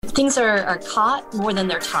Things are caught more than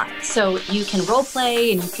they're taught. So you can role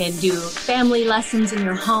play and you can do family lessons in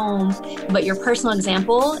your home, but your personal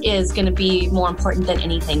example is going to be more important than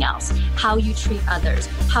anything else. How you treat others,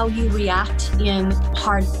 how you react in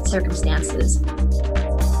hard circumstances.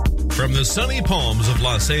 From the sunny palms of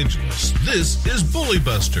Los Angeles, this is Bully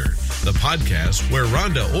Buster, the podcast where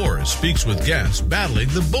Rhonda Orr speaks with guests battling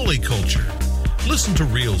the bully culture. Listen to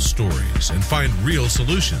real stories and find real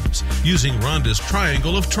solutions using Rhonda's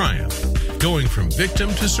triangle of triumph, going from victim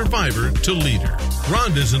to survivor to leader.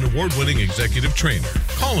 Rhonda is an award-winning executive trainer,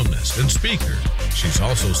 columnist, and speaker. She's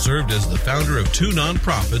also served as the founder of 2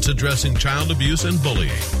 nonprofits addressing child abuse and bullying.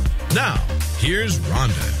 Now, here's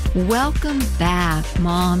Rhonda. Welcome back,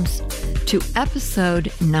 moms, to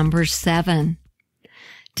episode number 7.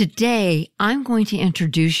 Today, I'm going to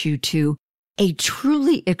introduce you to a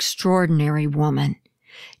truly extraordinary woman.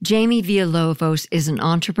 Jamie Villalobos is an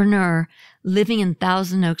entrepreneur living in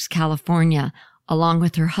Thousand Oaks, California. Along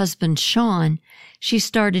with her husband, Sean, she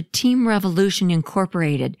started Team Revolution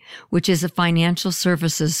Incorporated, which is a financial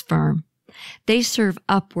services firm. They serve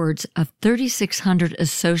upwards of 3,600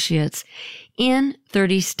 associates in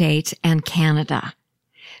 30 states and Canada.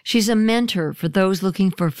 She's a mentor for those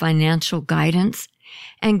looking for financial guidance.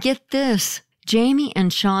 And get this, Jamie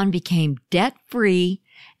and Sean became debt-free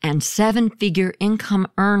and 7-figure income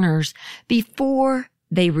earners before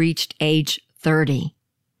they reached age 30.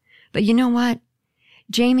 But you know what?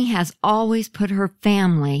 Jamie has always put her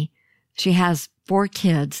family, she has 4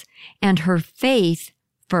 kids, and her faith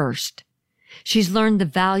first. She's learned the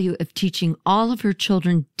value of teaching all of her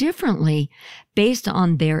children differently based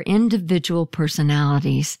on their individual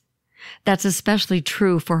personalities. That's especially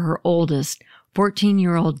true for her oldest,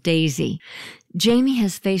 14-year-old Daisy. Jamie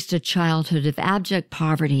has faced a childhood of abject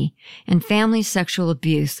poverty and family sexual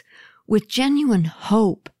abuse with genuine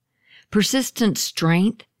hope, persistent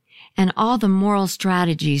strength, and all the moral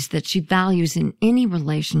strategies that she values in any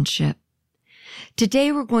relationship.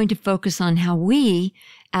 Today, we're going to focus on how we,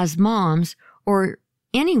 as moms, or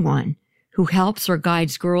anyone who helps or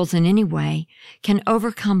guides girls in any way, can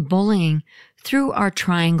overcome bullying through our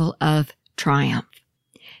triangle of triumph.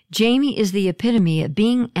 Jamie is the epitome of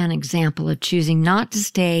being an example of choosing not to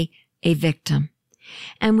stay a victim.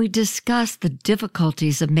 And we discuss the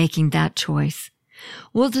difficulties of making that choice.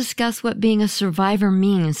 We'll discuss what being a survivor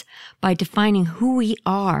means by defining who we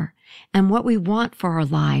are and what we want for our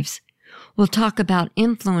lives. We'll talk about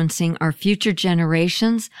influencing our future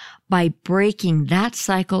generations by breaking that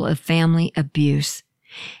cycle of family abuse.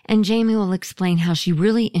 And Jamie will explain how she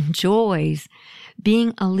really enjoys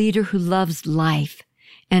being a leader who loves life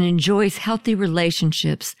and enjoys healthy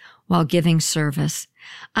relationships while giving service.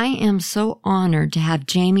 I am so honored to have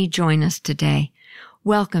Jamie join us today.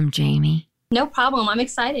 Welcome, Jamie. No problem. I'm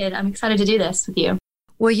excited. I'm excited to do this with you.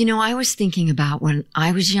 Well, you know, I was thinking about when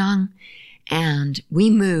I was young and we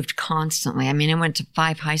moved constantly. I mean, I went to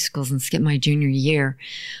 5 high schools and skipped my junior year,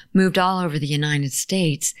 moved all over the United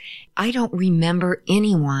States. I don't remember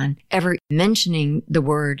anyone ever mentioning the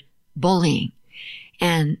word bullying.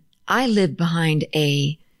 And I lived behind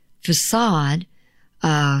a facade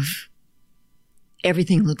of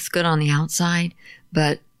everything looks good on the outside,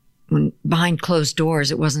 but when behind closed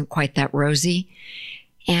doors, it wasn't quite that rosy.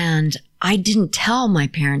 And I didn't tell my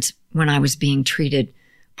parents when I was being treated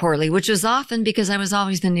poorly, which was often because I was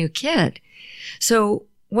always the new kid. So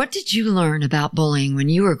what did you learn about bullying when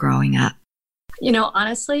you were growing up? You know,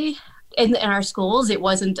 honestly, in our schools, it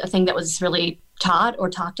wasn't a thing that was really taught or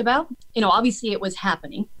talked about. You know, obviously it was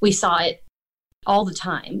happening. We saw it all the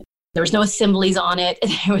time. There was no assemblies on it.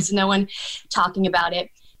 There was no one talking about it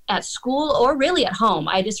at school or really at home.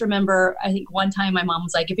 I just remember, I think one time my mom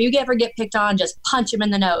was like, if you ever get picked on, just punch him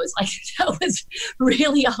in the nose. Like that was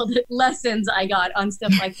really all the lessons I got on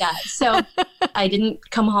stuff like that. So I didn't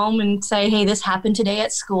come home and say, hey, this happened today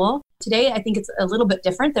at school. Today, I think it's a little bit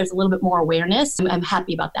different. There's a little bit more awareness. I'm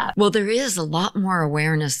happy about that. Well, there is a lot more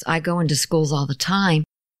awareness. I go into schools all the time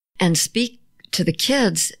and speak to the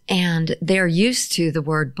kids, and they're used to the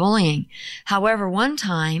word bullying. However, one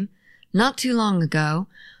time, not too long ago,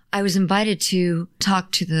 I was invited to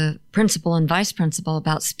talk to the principal and vice principal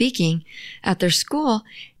about speaking at their school.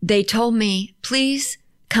 They told me, please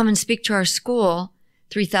come and speak to our school,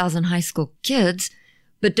 3,000 high school kids,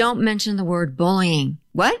 but don't mention the word bullying.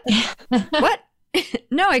 What? What?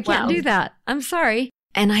 No, I can't do that. I'm sorry.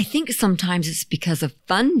 And I think sometimes it's because of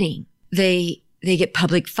funding. They get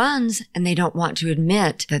public funds and they don't want to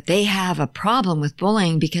admit that they have a problem with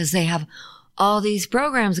bullying because they have all these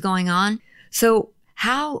programs going on. So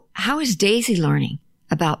how is Daisy learning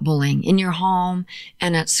about bullying in your home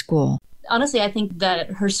and at school? Honestly, I think that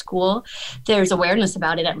at her school, there's awareness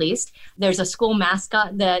about it, at least. There's a school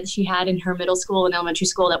mascot that she had in her middle school and elementary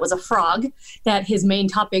school that was a frog, that his main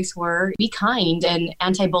topics were be kind and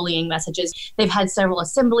anti-bullying messages. They've had several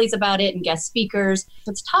assemblies about it and guest speakers.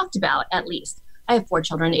 It's talked about, at least. I have 4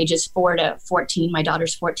 children, ages 4 to 14. My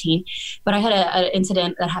daughter's 14. But I had an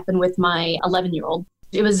incident that happened with my 11-year-old.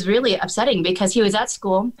 It was really upsetting because he was at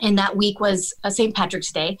school, and that week was St.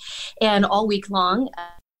 Patrick's Day. And all week long,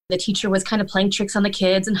 the teacher was kind of playing tricks on the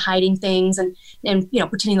kids and hiding things and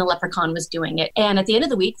pretending the leprechaun was doing it. And at the end of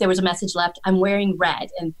the week, there was a message left, I'm wearing red,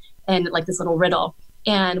 and like this little riddle.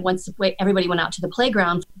 And once everybody went out to the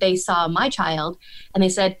playground, they saw my child and they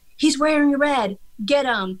said, he's wearing red, get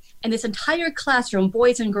him. And this entire classroom,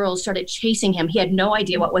 boys and girls, started chasing him. He had no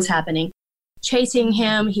idea what was happening. Chasing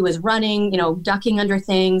him, he was running, ducking under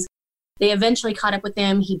things. They eventually caught up with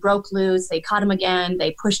him. He broke loose. They caught him again.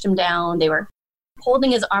 They pushed him down. They were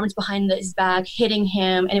holding his arms behind his back, hitting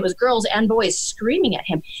him. And it was girls and boys screaming at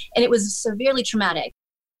him. And it was severely traumatic.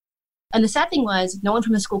 And the sad thing was, no one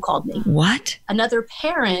from the school called me. What? Another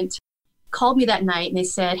parent called me that night and they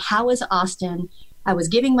said, how is Austin? I was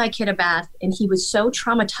giving my kid a bath and he was so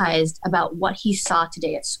traumatized about what he saw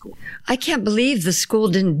today at school. I can't believe the school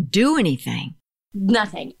didn't do anything.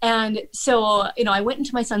 Nothing. And so, I went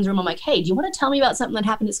into my son's room. I'm like, hey, do you want to tell me about something that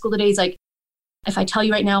happened at school today? He's like, if I tell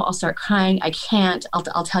you right now, I'll start crying. I can't.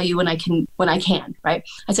 I'll tell you when I can, right?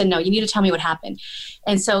 I said, no, you need to tell me what happened.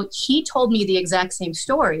 And so he told me the exact same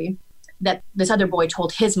story that this other boy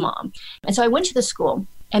told his mom. And so I went to the school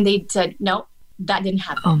and they said, no, that didn't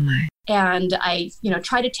happen. Oh my. And I,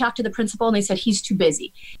 tried to talk to the principal and they said, he's too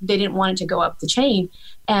busy. They didn't want it to go up the chain.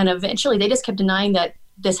 And eventually they just kept denying that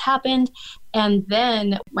this happened. And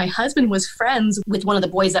then my husband was friends with one of the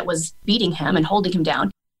boys that was beating him and holding him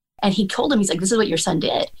down. And he told him, he's like, this is what your son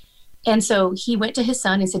did. And so he went to his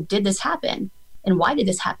son and said, did this happen? And why did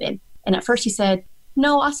this happen? And at first he said,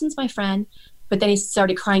 no, Austin's my friend. But then he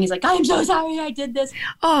started crying. He's like, I'm so sorry I did this.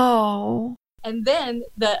 Oh. And then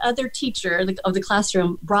the other teacher of the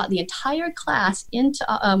classroom brought the entire class into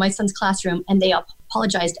my son's classroom, and they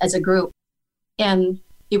apologized as a group. And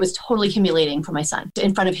it was totally humiliating for my son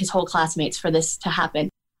in front of his whole classmates for this to happen.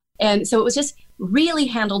 And so it was just really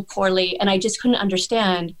handled poorly. And I just couldn't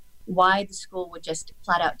understand why the school would just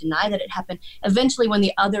flat out deny that it happened. Eventually, when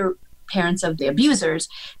the other parents of the abusers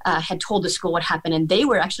had told the school what happened and they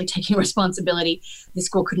were actually taking responsibility, the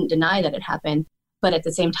school couldn't deny that it happened. But at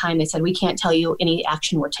the same time, they said, we can't tell you any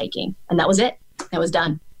action we're taking. And that was it. That was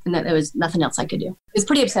done. And that there was nothing else I could do. It's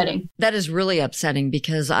pretty upsetting. That is really upsetting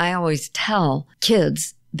because I always tell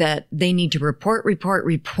kids that they need to report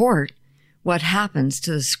what happens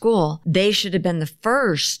to the school. They should have been the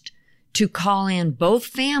first to call in both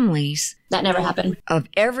families. That never happened. Of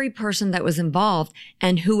every person that was involved.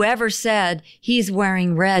 And whoever said, he's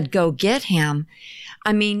wearing red, go get him.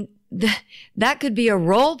 I mean, that could be a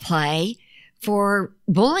role play for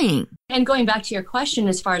bullying. And going back to your question,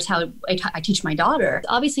 as far as how I teach my daughter,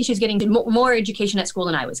 obviously she's getting more education at school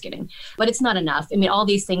than I was getting, but it's not enough. I mean, all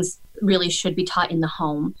these things really should be taught in the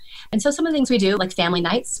home. And so some of the things we do, like family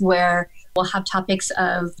nights, where we'll have topics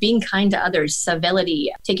of being kind to others,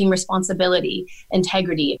 civility, taking responsibility,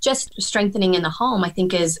 integrity, just strengthening in the home, I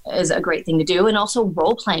think is a great thing to do. And also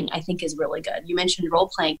role playing, I think is really good. You mentioned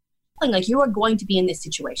role playing. Like you are going to be in these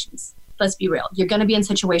situations. Let's be real. You're going to be in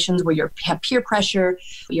situations where you have peer pressure,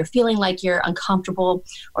 you're feeling like you're uncomfortable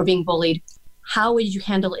or being bullied. How would you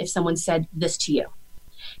handle it if someone said this to you?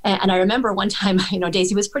 And I remember one time,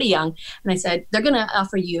 Daisy was pretty young, and I said, they're going to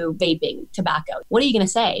offer you vaping, tobacco. What are you going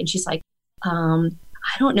to say? And she's like, I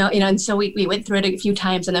don't know. And so we went through it a few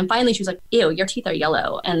times, and then finally she was like, ew, your teeth are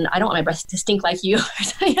yellow, and I don't want my breath to stink like you.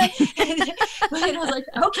 And I was like,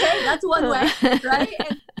 okay, that's one way, right?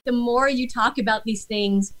 And the more you talk about these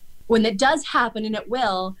things, when it does happen, and it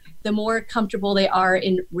will, the more comfortable they are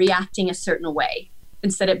in reacting a certain way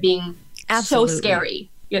instead of being Absolutely. So scary,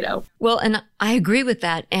 Well, and I agree with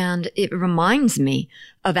that. And it reminds me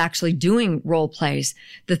of actually doing role plays,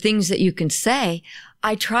 the things that you can say.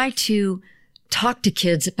 I try to talk to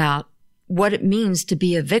kids about what it means to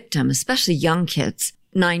be a victim, especially young kids,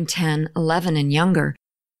 9, 10, 11 and younger,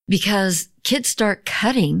 because kids start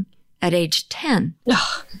cutting at age 10,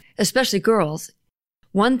 especially girls.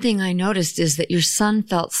 One thing I noticed is that your son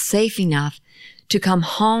felt safe enough to come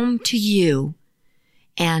home to you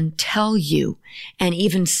and tell you and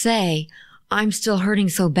even say, I'm still hurting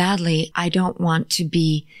so badly, I don't want to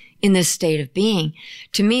be in this state of being.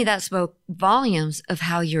 To me, that spoke volumes of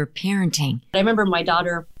how you're parenting. I remember my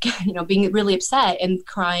daughter, being really upset and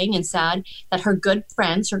crying and sad that her good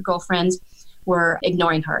friends, her girlfriends, were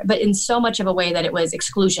ignoring her, but in so much of a way that it was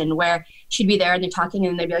exclusion, where she'd be there and they're talking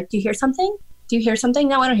and they'd be like, do you hear something? Do you hear something?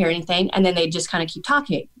 No, I don't hear anything. And then they just kind of keep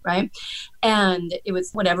talking, right? And it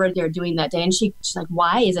was whatever they're doing that day. And she's like,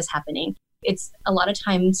 why is this happening? It's a lot of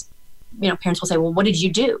times, parents will say, well, what did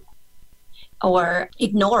you do? Or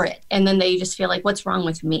ignore it. And then they just feel like, what's wrong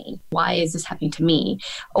with me? Why is this happening to me?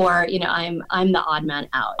 Or, I'm the odd man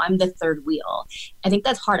out. I'm the third wheel. I think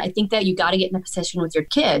that's hard. I think that you got to get in a position with your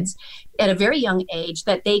kids at a very young age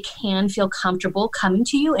that they can feel comfortable coming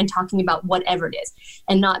to you and talking about whatever it is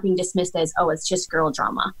and not being dismissed as, oh, it's just girl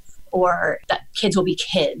drama, or that kids will be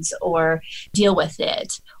kids, or deal with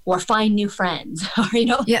it, or find new friends, or,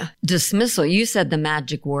 Yeah. Dismissal. You said the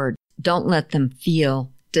magic word. Don't let them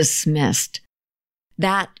feel dismissed.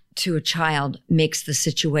 That to a child makes the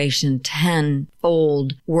situation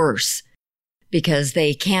tenfold worse because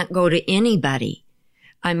they can't go to anybody.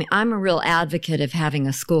 I mean, I'm a real advocate of having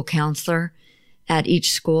a school counselor at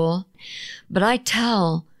each school, but I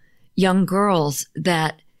tell young girls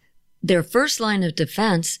that their first line of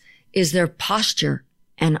defense is their posture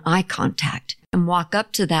and eye contact, and walk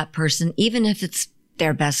up to that person, even if it's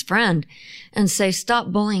their best friend, and say, stop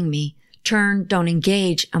bullying me, turn, don't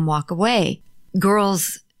engage, and walk away.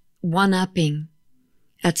 Girls one-upping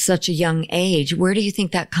at such a young age. Where do you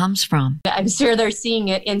think that comes from? I'm sure they're seeing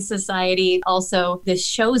it in society. Also, the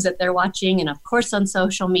shows that they're watching, and of course on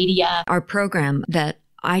social media. Our program that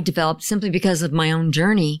I developed simply because of my own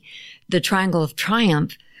journey, the Triangle of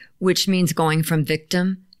Triumph, which means going from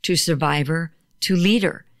victim to survivor to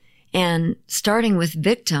leader. And starting with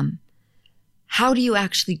victim, how do you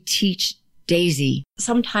actually teach Daisy?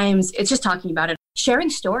 Sometimes it's just talking about it. Sharing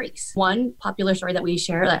stories. One popular story that we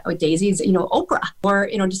share with Daisy is, Oprah, or,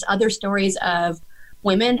 just other stories of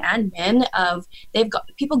women and men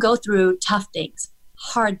people go through tough things,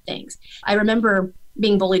 hard things. I remember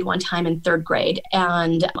being bullied one time in third grade,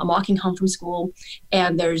 and I'm walking home from school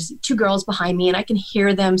and there's two girls behind me and I can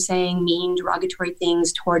hear them saying mean, derogatory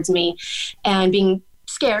things towards me and being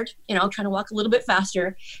scared, trying to walk a little bit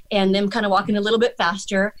faster, and them kind of walking a little bit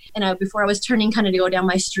faster. And before I was turning kind of to go down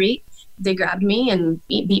my street, they grabbed me and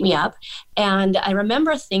beat me up. And I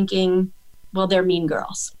remember thinking, well, they're mean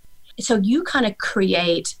girls. So you kind of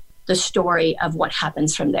create the story of what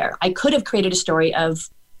happens from there. I could have created a story of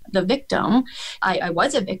the victim. I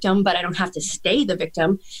was a victim, but I don't have to stay the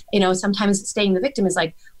victim. Sometimes staying the victim is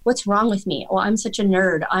like, what's wrong with me? Well, I'm such a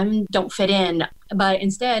nerd. I don't fit in. But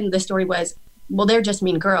instead, the story was, well, they're just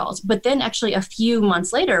mean girls. But then actually a few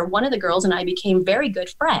months later, one of the girls and I became very good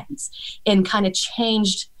friends and kind of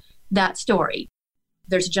changed that story.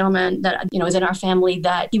 There's a gentleman that, is in our family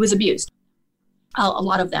that he was abused. A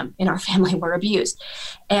lot of them in our family were abused.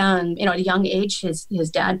 And, at a young age, his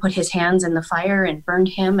dad put his hands in the fire and burned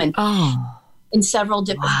him and in several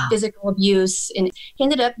different physical abuse. And he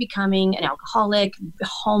ended up becoming an alcoholic,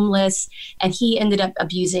 homeless, and he ended up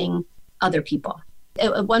abusing other people.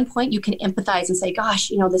 At one point, you can empathize and say, gosh,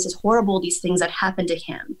 this is horrible, these things that happened to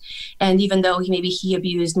him. And even though maybe he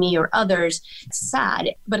abused me or others, it's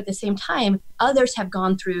sad. But at the same time, others have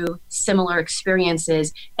gone through similar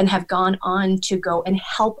experiences and have gone on to go and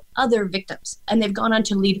help other victims. And they've gone on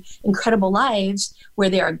to lead incredible lives where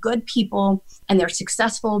they are good people and they're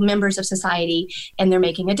successful members of society and they're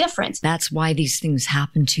making a difference. That's why these things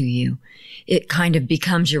happen to you. It kind of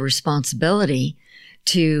becomes your responsibility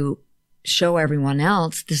to show everyone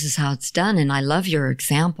else this is how it's done. And I love your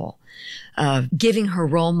example of giving her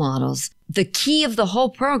role models. The key of the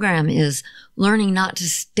whole program is learning not to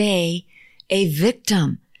stay a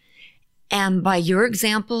victim. And by your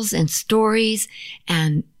examples and stories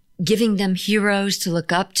and giving them heroes to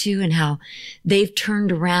look up to and how they've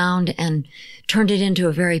turned around and turned it into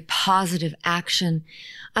a very positive action,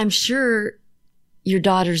 I'm sure your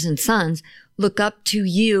daughters and sons look up to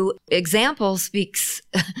you. Example speaks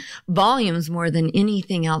volumes more than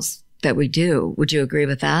anything else that we do. Would you agree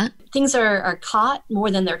with that? Things are caught more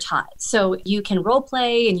than they're taught. So you can role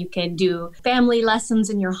play and you can do family lessons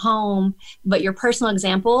in your home, but your personal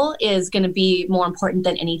example is going to be more important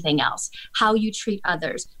than anything else. How you treat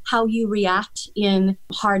others, how you react in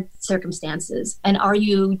hard circumstances, and are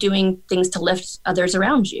you doing things to lift others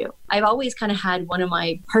around you? I've always kind of had one of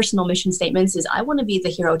my personal mission statements is I want to be the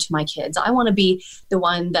hero to my kids. I want to be the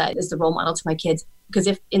one that is the role model to my kids. Because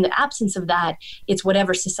if in the absence of that, it's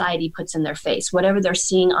whatever society puts in their face, whatever they're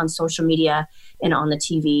seeing on social media and on the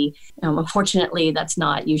TV. Unfortunately, that's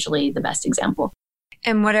not usually the best example.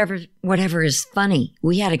 And whatever is funny.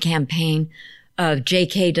 We had a campaign of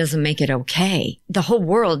JK doesn't make it okay. The whole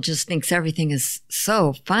world just thinks everything is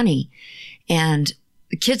so funny. And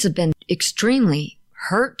the kids have been extremely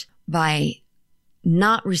hurt by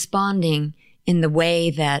not responding in the way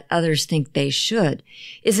that others think they should.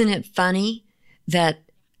 Isn't it funny that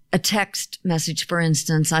a text message, for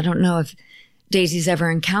instance, I don't know if Daisy's ever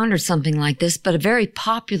encountered something like this, but a very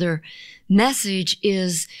popular message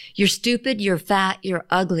is, you're stupid, you're fat, you're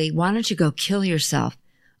ugly. Why don't you go kill yourself?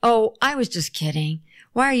 Oh, I was just kidding.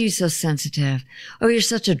 Why are you so sensitive? Oh, you're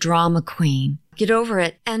such a drama queen. Get over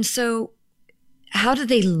it. And so how do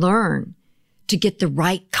they learn to get the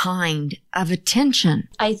right kind of attention?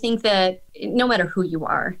 I think that no matter who you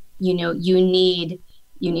are, you need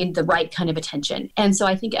the right kind of attention. And so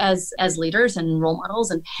I think as leaders and role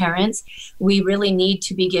models and parents, we really need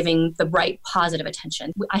to be giving the right positive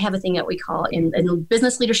attention. I have a thing that we call in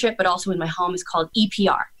business leadership, but also in my home, is called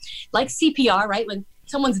EPR. Like CPR, right? When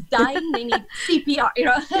someone's dying, they need CPR,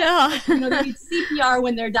 Yeah. They need CPR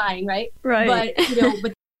when they're dying, right? Right.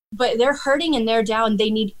 But they're hurting and they're down.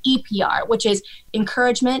 They need EPR, which is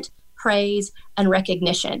encouragement, praise, and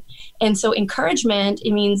recognition. And so encouragement,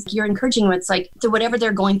 it means you're encouraging them. It's like to whatever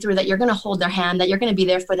they're going through, that you're going to hold their hand, that you're going to be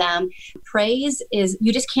there for them. Praise is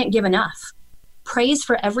you just can't give enough. Praise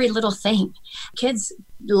for every little thing. Kids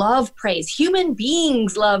love praise. Human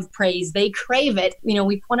beings love praise. They crave it.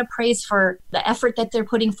 We want to praise for the effort that they're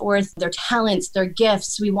putting forth, their talents, their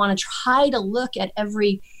gifts. We want to try to look at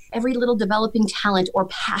every little developing talent or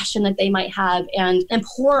passion that they might have and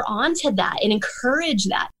pour onto that and encourage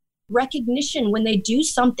that recognition when they do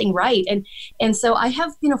something right. And so I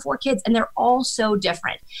have 4 kids, and they're all so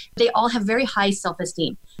different. They all have very high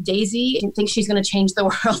self-esteem. Daisy thinks she's going to change the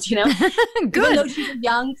world, Good. Even though she's a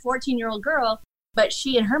young 14-year-old girl, but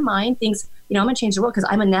she in her mind thinks, I'm going to change the world because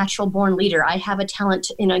I'm a natural born leader. I have a talent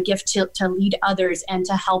and a gift to lead others and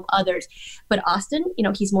to help others. But Austin,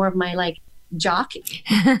 he's more of my jock.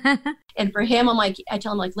 And for him, I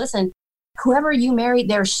tell him listen, whoever you marry,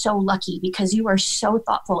 they're so lucky because you are so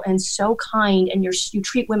thoughtful and so kind, and you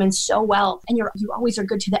treat women so well, and you always are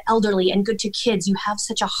good to the elderly and good to kids. You have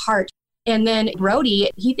such a heart. And then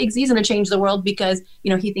Brody, he thinks he's going to change the world because,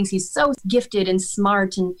 he thinks he's so gifted and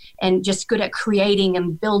smart and just good at creating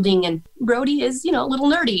and building. And Brody is, a little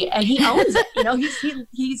nerdy, and he owns it.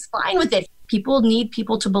 He's fine with it. People need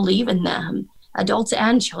people to believe in them. Adults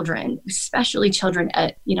and children, especially children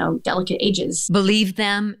at, delicate ages. Believe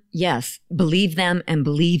them. Yes. Believe them and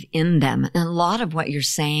believe in them. And a lot of what you're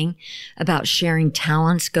saying about sharing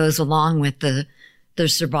talents goes along with the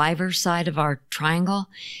survivor side of our triangle.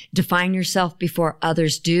 Define yourself before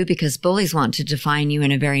others do, because bullies want to define you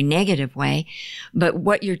in a very negative way. But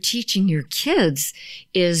what you're teaching your kids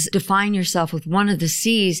is define yourself with one of the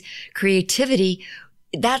C's, creativity.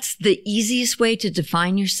 That's the easiest way to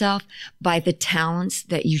define yourself, by the talents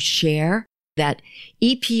that you share. That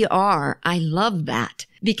EPR, I love that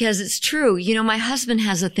because it's true. My husband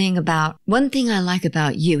has a thing about, one thing I like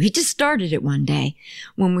about you. He just started it one day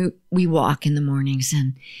when we walk in the mornings,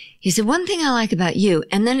 and he said, one thing I like about you.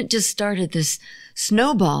 And then it just started this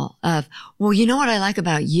snowball of, well, you know what I like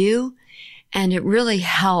about you? And it really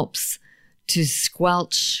helps to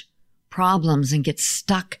squelch problems and get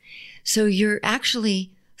stuck. So you're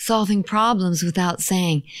actually solving problems without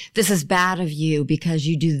saying, this is bad of you because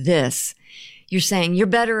you do this. You're saying you're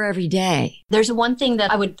better every day. There's one thing that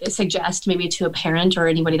I would suggest maybe to a parent or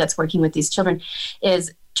anybody that's working with these children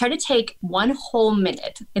is try to take 1 whole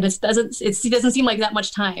minute. And it doesn't seem like that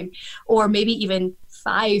much time, or maybe even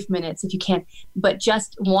 5 minutes if you can, but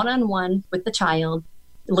just one-on-one with the child,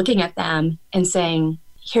 looking at them and saying,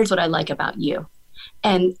 here's what I like about you.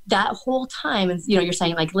 And that whole time, you're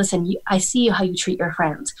saying listen, I see how you treat your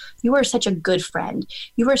friends. You are such a good friend.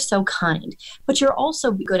 You are so kind, but you're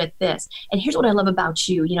also good at this. And here's what I love about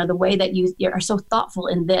you. The way that you are so thoughtful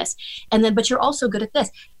in this. And then, but you're also good at this.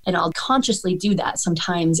 And I'll consciously do that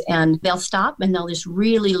sometimes, and they'll stop and they'll just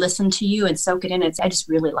really listen to you and soak it in. I just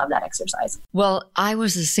really love that exercise. Well, I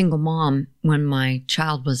was a single mom when my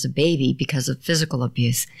child was a baby because of physical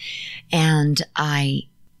abuse. And I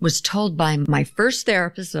was told by my first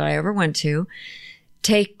therapist that I ever went to,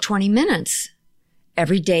 take 20 minutes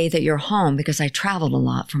every day that you're home, because I traveled a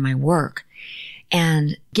lot for my work,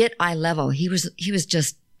 and get eye level. He was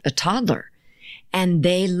just a toddler, and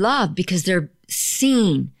they love because they're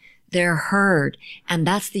seen, they're heard. And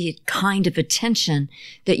that's the kind of attention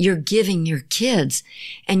that you're giving your kids,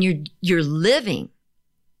 and you're living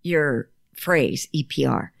your phrase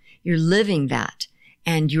EPR. You're living that.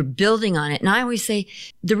 And you're building on it. And I always say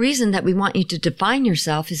the reason that we want you to define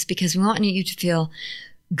yourself is because we want you to feel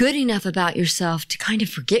good enough about yourself to kind of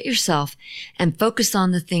forget yourself and focus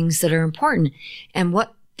on the things that are important. And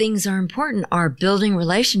what things are important are building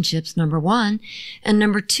relationships, number 1, and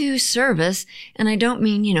number 2, service. And I don't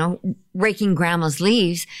mean, raking grandma's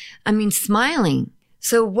leaves. I mean, smiling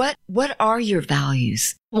So what are your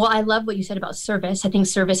values? Well, I love what you said about service. I think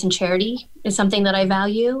service and charity is something that I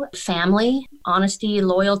value. Family, honesty,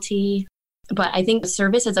 loyalty. But I think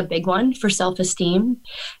service is a big one for self-esteem.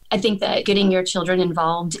 I think that getting your children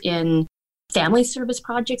involved in family service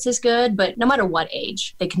projects is good, but no matter what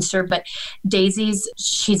age they can serve. But Daisy's,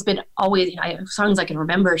 she's been always, as long as I can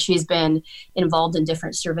remember, she's been involved in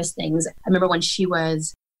different service things. I remember when she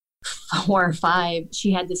was 4 or 5,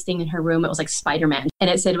 she had this thing in her room. It was like Spider-Man. And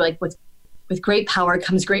it said, like, with great power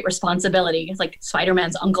comes great responsibility. It's like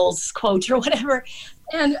Spider-Man's uncle's quote or whatever.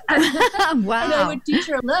 And, wow. And I would teach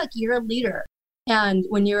her, look, you're a leader. And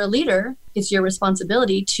when you're a leader, it's your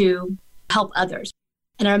responsibility to help others.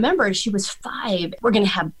 And I remember she was 5. We're going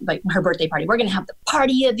to have like her birthday party. We're going to have the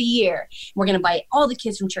party of the year. We're going to invite all the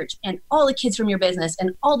kids from church and all the kids from your business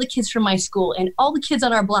and all the kids from my school and all the kids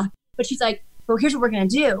on our block. But she's like, well, here's what we're going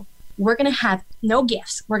to do. We're going to have no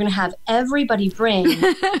gifts. We're going to have everybody bring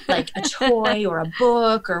like a toy or a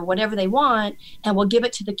book or whatever they want, and we'll give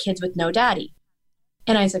it to the kids with no daddy.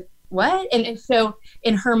 And I was like, what? And so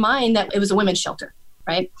in her mind, that it was a women's shelter,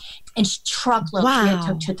 right? And truckloads. Wow. We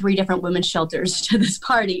took to 3 different women's shelters to this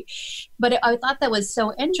party. But I thought that was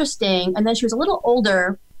so interesting. And then she was a little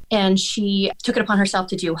older, and she took it upon herself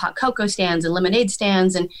to do hot cocoa stands and lemonade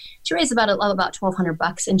stands. And she raised about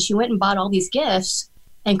 $1,200. And she went and bought all these gifts.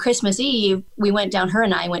 And Christmas Eve, her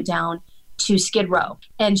and I went down to Skid Row.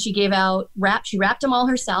 And she gave out she wrapped them all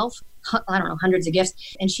herself. I don't know, hundreds of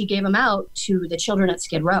gifts. And she gave them out to the children at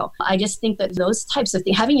Skid Row. I just think that those types of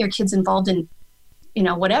things, having your kids involved in,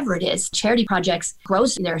 whatever it is, charity projects,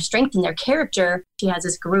 grows their strength and their character. She has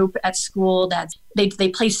this group at school that they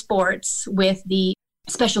play sports with the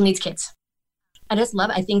special needs kids. I just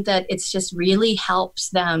love it. I think that it's just really helps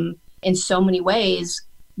them in so many ways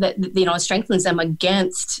that, it strengthens them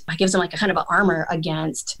gives them like a kind of an armor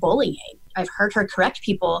against bullying. I've heard her correct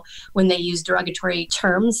people when they use derogatory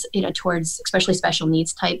terms, towards especially special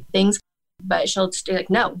needs type things, but she'll just be like,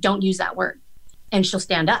 no, don't use that word. And she'll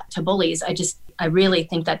stand up to bullies. I really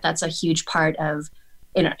think that that's a huge part of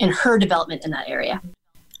in her development in that area.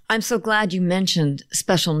 I'm so glad you mentioned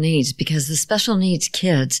special needs, because the special needs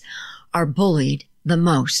kids are bullied the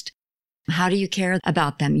most. How do you care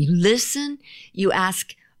about them? You listen, you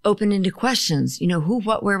ask open-ended questions, who,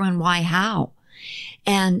 what, where, when, why, how.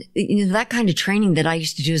 And that kind of training that I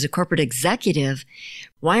used to do as a corporate executive,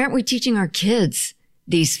 why aren't we teaching our kids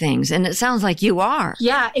these things? And it sounds like you are.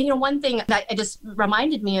 Yeah. And one thing that I just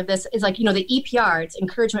reminded me of this is like, the EPR, it's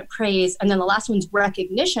encouragement, praise. And then the last one's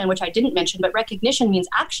recognition, which I didn't mention, but recognition means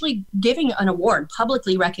actually giving an award,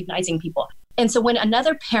 publicly recognizing people. And so when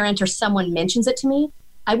another parent or someone mentions it to me,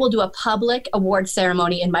 I will do a public award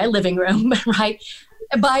ceremony in my living room, right?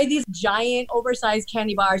 Buy these giant oversized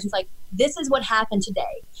candy bars. It's like, this is what happened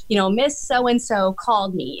today. Miss so-and-so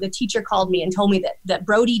called me. The teacher called me and told me that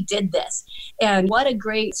Brody did this. And what a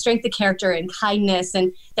great strength of character and kindness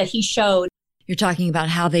and that he showed. You're talking about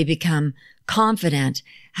how they become confident,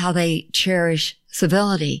 how they cherish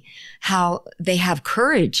civility, how they have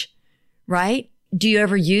courage, right? Do you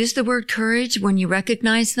ever use the word courage when you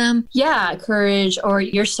recognize them? Yeah, courage, or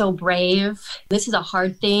you're so brave. This is a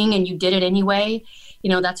hard thing and you did it anyway.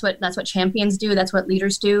 That's what champions do. That's what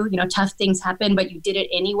leaders do. Tough things happen, but you did it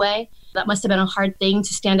anyway. That must have been a hard thing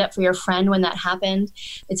to stand up for your friend when that happened.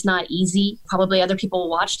 It's not easy. Probably other people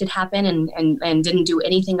watched it happen and didn't do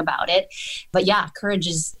anything about it. But yeah, courage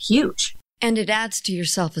is huge. And it adds to your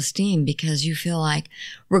self-esteem because you feel like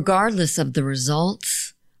regardless of the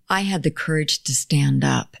results, I had the courage to stand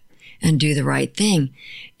up and do the right thing.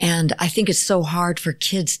 And I think it's so hard for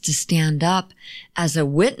kids to stand up as a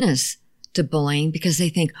witness to bullying because they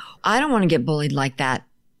think, I don't want to get bullied like that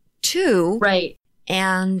too. Right.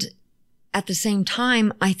 And at the same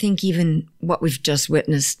time, I think even what we've just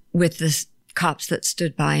witnessed with the cops that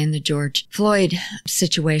stood by in the George Floyd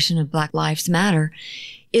situation of Black Lives Matter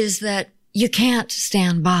is that you can't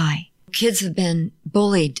stand by. Kids have been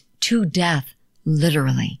bullied to death,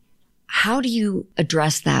 literally. How do you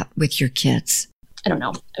address that with your kids? I don't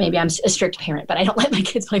know. Maybe I'm a strict parent, but I don't let my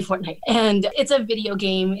kids play Fortnite. And it's a video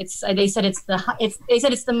game. They said it's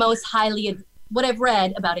the most highly, what I've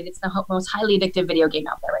read about it, it's the most highly addictive video game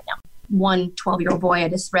out there right now. One 12-year-old boy I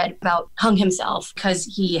just read about hung himself because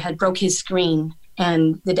he had broke his screen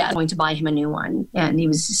and the dad was going to buy him a new one. And he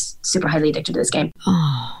was just super highly addicted to this game.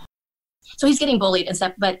 Oh. So he's getting bullied and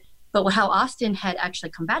stuff, but how Austin had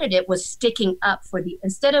actually combated it was sticking up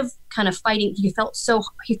instead of kind of fighting, he felt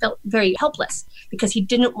very helpless because he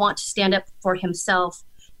didn't want to stand up for himself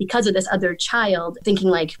because of this other child, thinking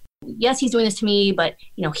like, yes, he's doing this to me, but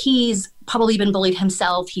he's probably been bullied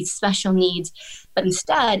himself. He's special needs. But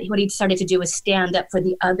instead, what he started to do was stand up for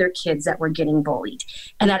the other kids that were getting bullied.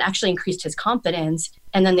 And that actually increased his confidence.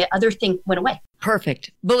 And then the other thing went away.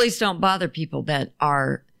 Perfect. Bullies don't bother people that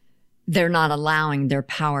they're not allowing their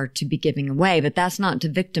power to be giving away. But that's not to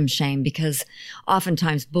victim shame, because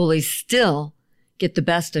oftentimes bullies still get the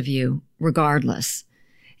best of you regardless.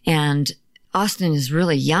 And Austin is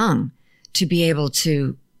really young to be able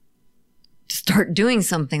to start doing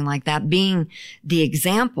something like that, being the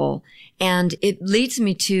example. And it leads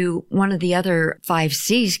me to one of the other 5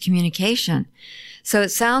 C's, communication. So it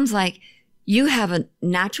sounds like you have a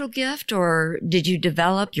natural gift, or did you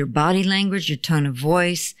develop your body language, your tone of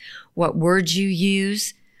voice, what words you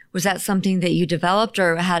use? Was that something that you developed,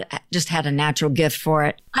 or just had a natural gift for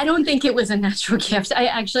it? I don't think it was a natural gift. I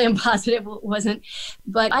actually am positive it wasn't.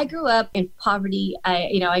 But I grew up in poverty. I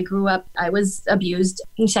was abused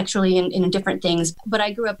sexually in different things. But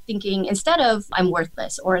I grew up thinking, instead of I'm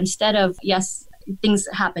worthless, or instead of, yes, things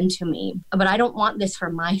happen to me, but I don't want this for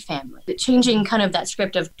my family. Changing kind of that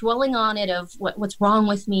script of dwelling on it, of what's wrong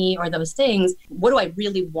with me or those things. What do I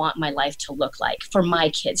really want my life to look like for my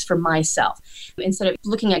kids, for myself? Instead of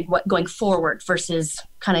looking at what going forward versus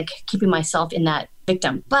kind of keeping myself in that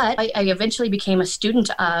victim. But I eventually became a student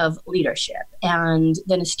of leadership, and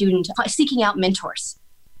then a student seeking out mentors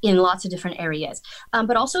in lots of different areas,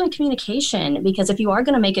 but also in communication, because if you are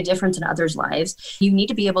going to make a difference in others' lives, you need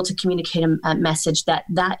to be able to communicate a message that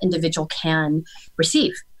individual can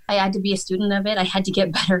receive. I had to be a student of it. I had to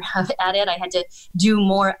get better at it. I had to do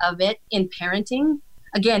more of it in parenting.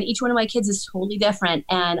 Again, each one of my kids is totally different,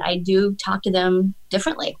 and I do talk to them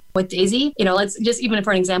differently. With Daisy, let's just, even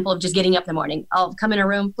for an example of just getting up in the morning, I'll come in a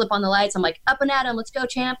room, flip on the lights. I'm like, up and at 'em, let's go,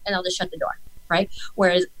 champ. And I'll just shut the door. Right.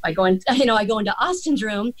 Whereas I go into Austin's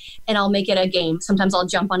room and I'll make it a game. Sometimes I'll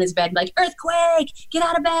jump on his bed, like, earthquake, get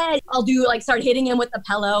out of bed. I'll do start hitting him with the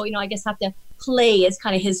pillow. I guess have to play as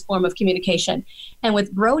kind of his form of communication. And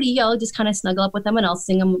with Brody, I'll just kind of snuggle up with him and I'll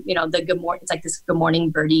sing him, the good morning. It's like this Good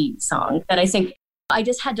Morning Birdie song that I sing. I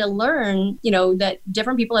just had to learn, that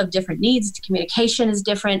different people have different needs. Communication is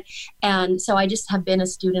different. And so I just have been a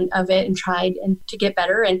student of it and tried to get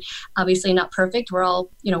better, and obviously not perfect. We're all,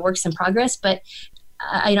 works in progress, but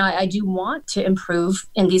I do want to improve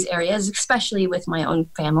in these areas, especially with my own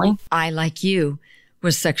family. I, like you,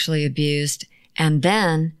 was sexually abused. And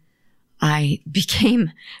then I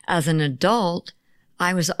became, as an adult,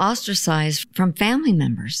 I was ostracized from family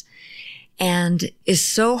members. And it's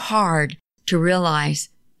so hard to realize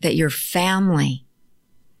that your family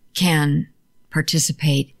can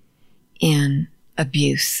participate in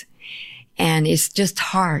abuse. And it's just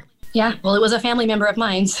hard. Yeah, well, it was a family member of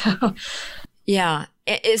mine, so. Yeah,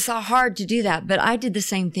 it's so hard to do that, but I did the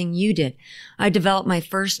same thing you did. I developed my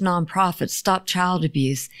first nonprofit, Stop Child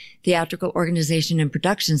Abuse, theatrical organization and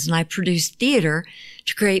productions, and I produced theater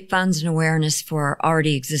to create funds and awareness for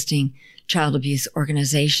already existing child abuse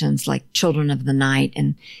organizations like Children of the Night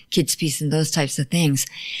and Kids Peace and those types of things.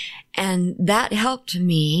 And that helped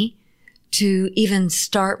me to even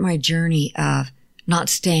start my journey of not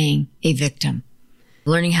staying a victim,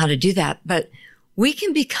 learning how to do that. But we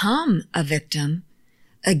can become a victim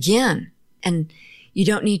again, and you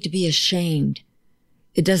don't need to be ashamed.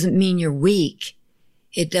 It doesn't mean you're weak.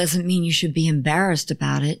 It doesn't mean you should be embarrassed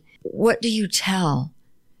about it. What do you tell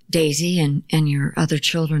Daisy and your other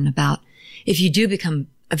children about if you do become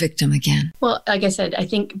a victim again? Well, like I said, I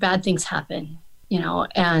think bad things happen,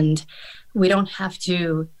 and we don't have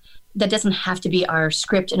to, that doesn't have to be our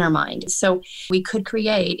script in our mind. So we could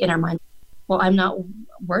create in our mind, well, I'm not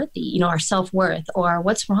worthy, our self-worth, or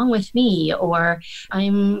what's wrong with me, or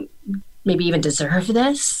I'm maybe even deserve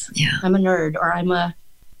this. Yeah. I'm a nerd, or I'm a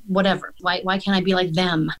whatever. Why can't I be like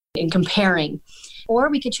them in comparing? Or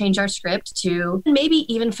we could change our script to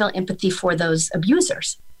maybe even feel empathy for those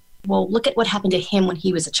abusers. Well, look at what happened to him when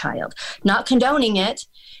he was a child. Not condoning it,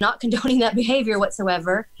 not condoning that behavior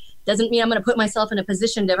whatsoever. Doesn't mean I'm going to put myself in a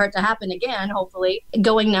position for it to happen again, hopefully.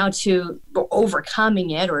 Going now to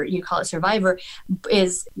overcoming it, or you call it survivor,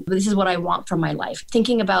 this is what I want from my life.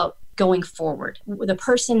 Thinking about going forward, the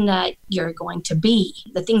person that you're going to be,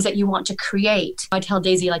 the things that you want to create. I tell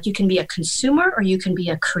Daisy, you can be a consumer or you can be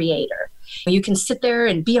a creator. You can sit there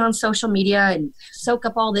and be on social media and soak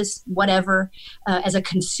up all this whatever as a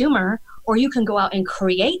consumer, or you can go out and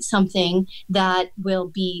create something that will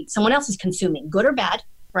be someone else's consuming, good or bad,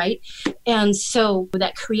 right? And so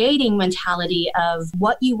that creating mentality of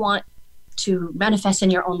what you want to manifest in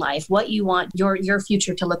your own life, what you want your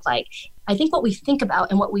future to look like. I think what we think about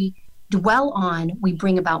and what we dwell on, we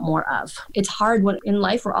bring about more of. It's hard in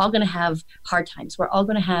life. We're all going to have hard times. We're all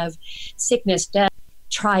going to have sickness, death,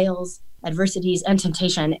 trials. adversities and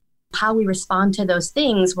temptation. How we respond to those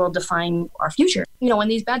things will define our future. When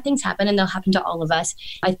these bad things happen, and they'll happen to all of us,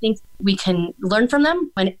 I think we can learn from them.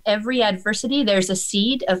 In every adversity, there's a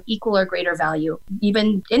seed of equal or greater value,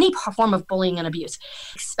 even any form of bullying and abuse,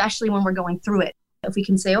 especially when we're going through it. If we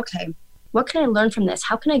can say, okay, what can I learn from this?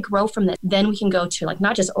 How can I grow from this? Then we can go to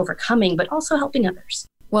not just overcoming, but also helping others.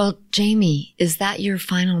 Well, Jamie, is that your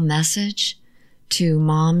final message to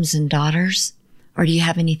moms and daughters? Or do you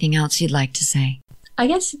have anything else you'd like to say? I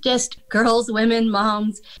guess just girls, women,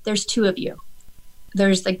 moms, there's two of you.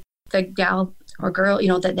 There's the gal or girl,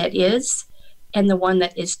 that is, and the one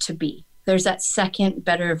that is to be. There's that second,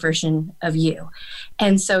 better version of you.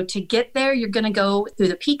 And so to get there, you're going to go through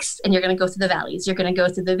the peaks and you're going to go through the valleys. You're going to go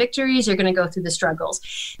through the victories. You're going to go through the struggles.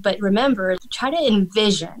 But remember, try to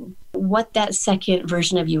envision what that second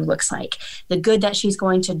version of you looks like, the good that she's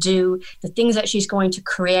going to do, the things that she's going to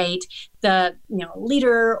create, the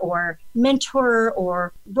leader or mentor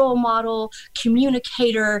or role model,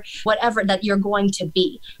 communicator, whatever that you're going to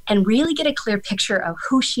be, and really get a clear picture of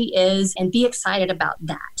who she is and be excited about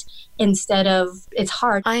that instead of it's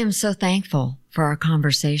hard. I am so thankful for our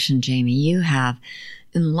conversation, Jamie. You have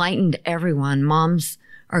enlightened everyone. Moms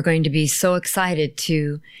are going to be so excited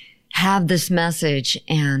to have this message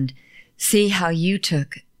and see how you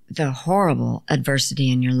took the horrible adversity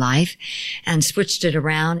in your life and switched it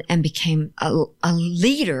around and became a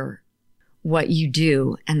leader, what you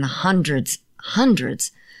do, and the hundreds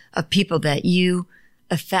of people that you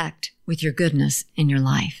affect with your goodness in your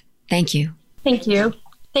life. Thank you. Thank you.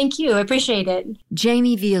 Thank you. I appreciate it.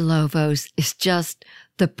 Jamie Villalobos is just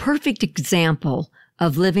the perfect example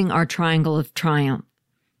of living our triangle of triumph,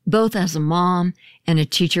 both as a mom and a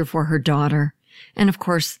teacher for her daughter, and of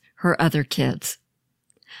course, her other kids.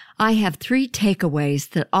 I have 3 takeaways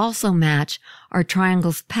that also match our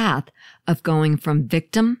triangle's path of going from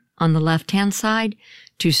victim on the left-hand side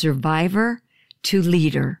to survivor to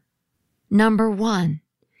leader. Number 1,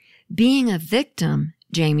 being a victim,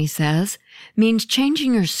 Jamie says, means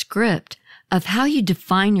changing your script of how you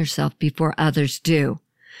define yourself before others do.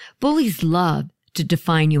 Bullies love to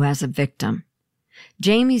define you as a victim.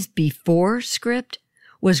 Jamie's before script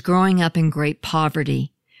was growing up in great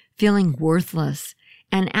poverty, feeling worthless,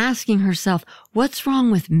 and asking herself, what's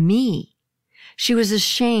wrong with me? She was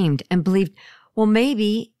ashamed and believed, well,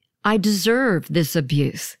 maybe I deserve this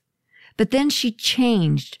abuse. But then she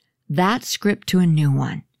changed that script to a new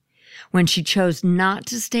one when she chose not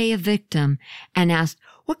to stay a victim and asked,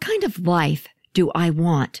 what kind of life do I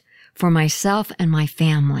want for myself and my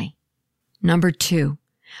family? Number 2,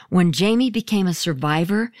 when Jamie became a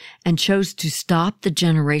survivor and chose to stop the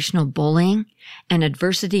generational bullying and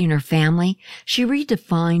adversity in her family, she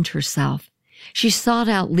redefined herself. She sought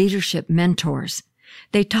out leadership mentors.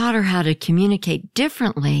 They taught her how to communicate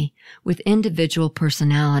differently with individual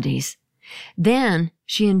personalities. Then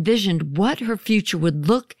she envisioned what her future would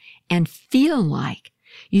look and feel like,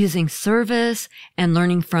 using service and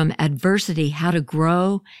learning from adversity how to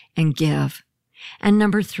grow and give. And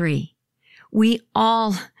number 3, we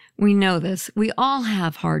know this. We all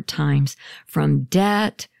have hard times, from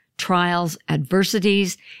debt, trials,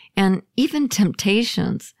 adversities, and even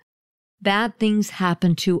temptations. Bad things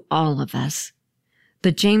happen to all of us.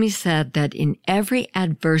 But Jamie said that in every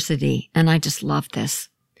adversity, and I just love this,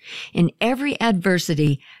 in every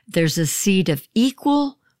adversity, there's a seed of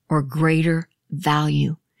equal or greater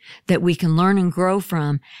value that we can learn and grow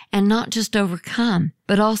from, and not just overcome,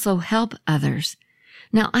 but also help others.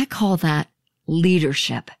 Now, I call that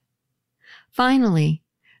leadership. Finally,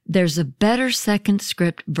 there's a better second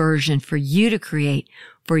script version for you to create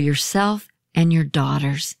for yourself and your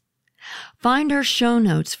daughters. Find our show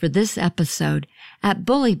notes for this episode at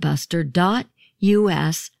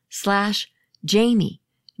bullybuster.us/Jamie,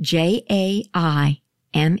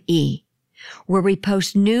 Jaime, where we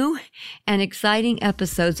post new and exciting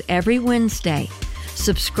episodes every Wednesday.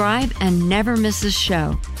 Subscribe and never miss a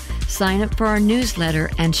show. Sign up for our newsletter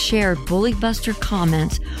and share Bully Buster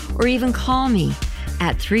comments, or even call me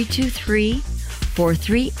at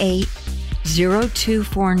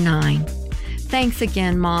 323-438-0249. Thanks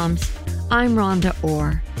again, moms. I'm Rhonda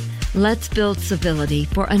Orr. Let's build civility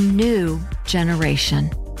for a new generation.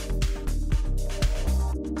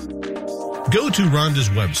 Go to Rhonda's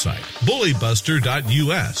website,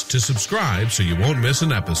 bullybuster.us, to subscribe so you won't miss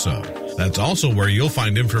an episode. That's also where you'll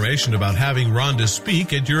find information about having Rhonda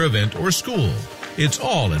speak at your event or school. It's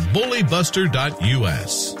all at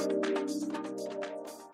bullybuster.us.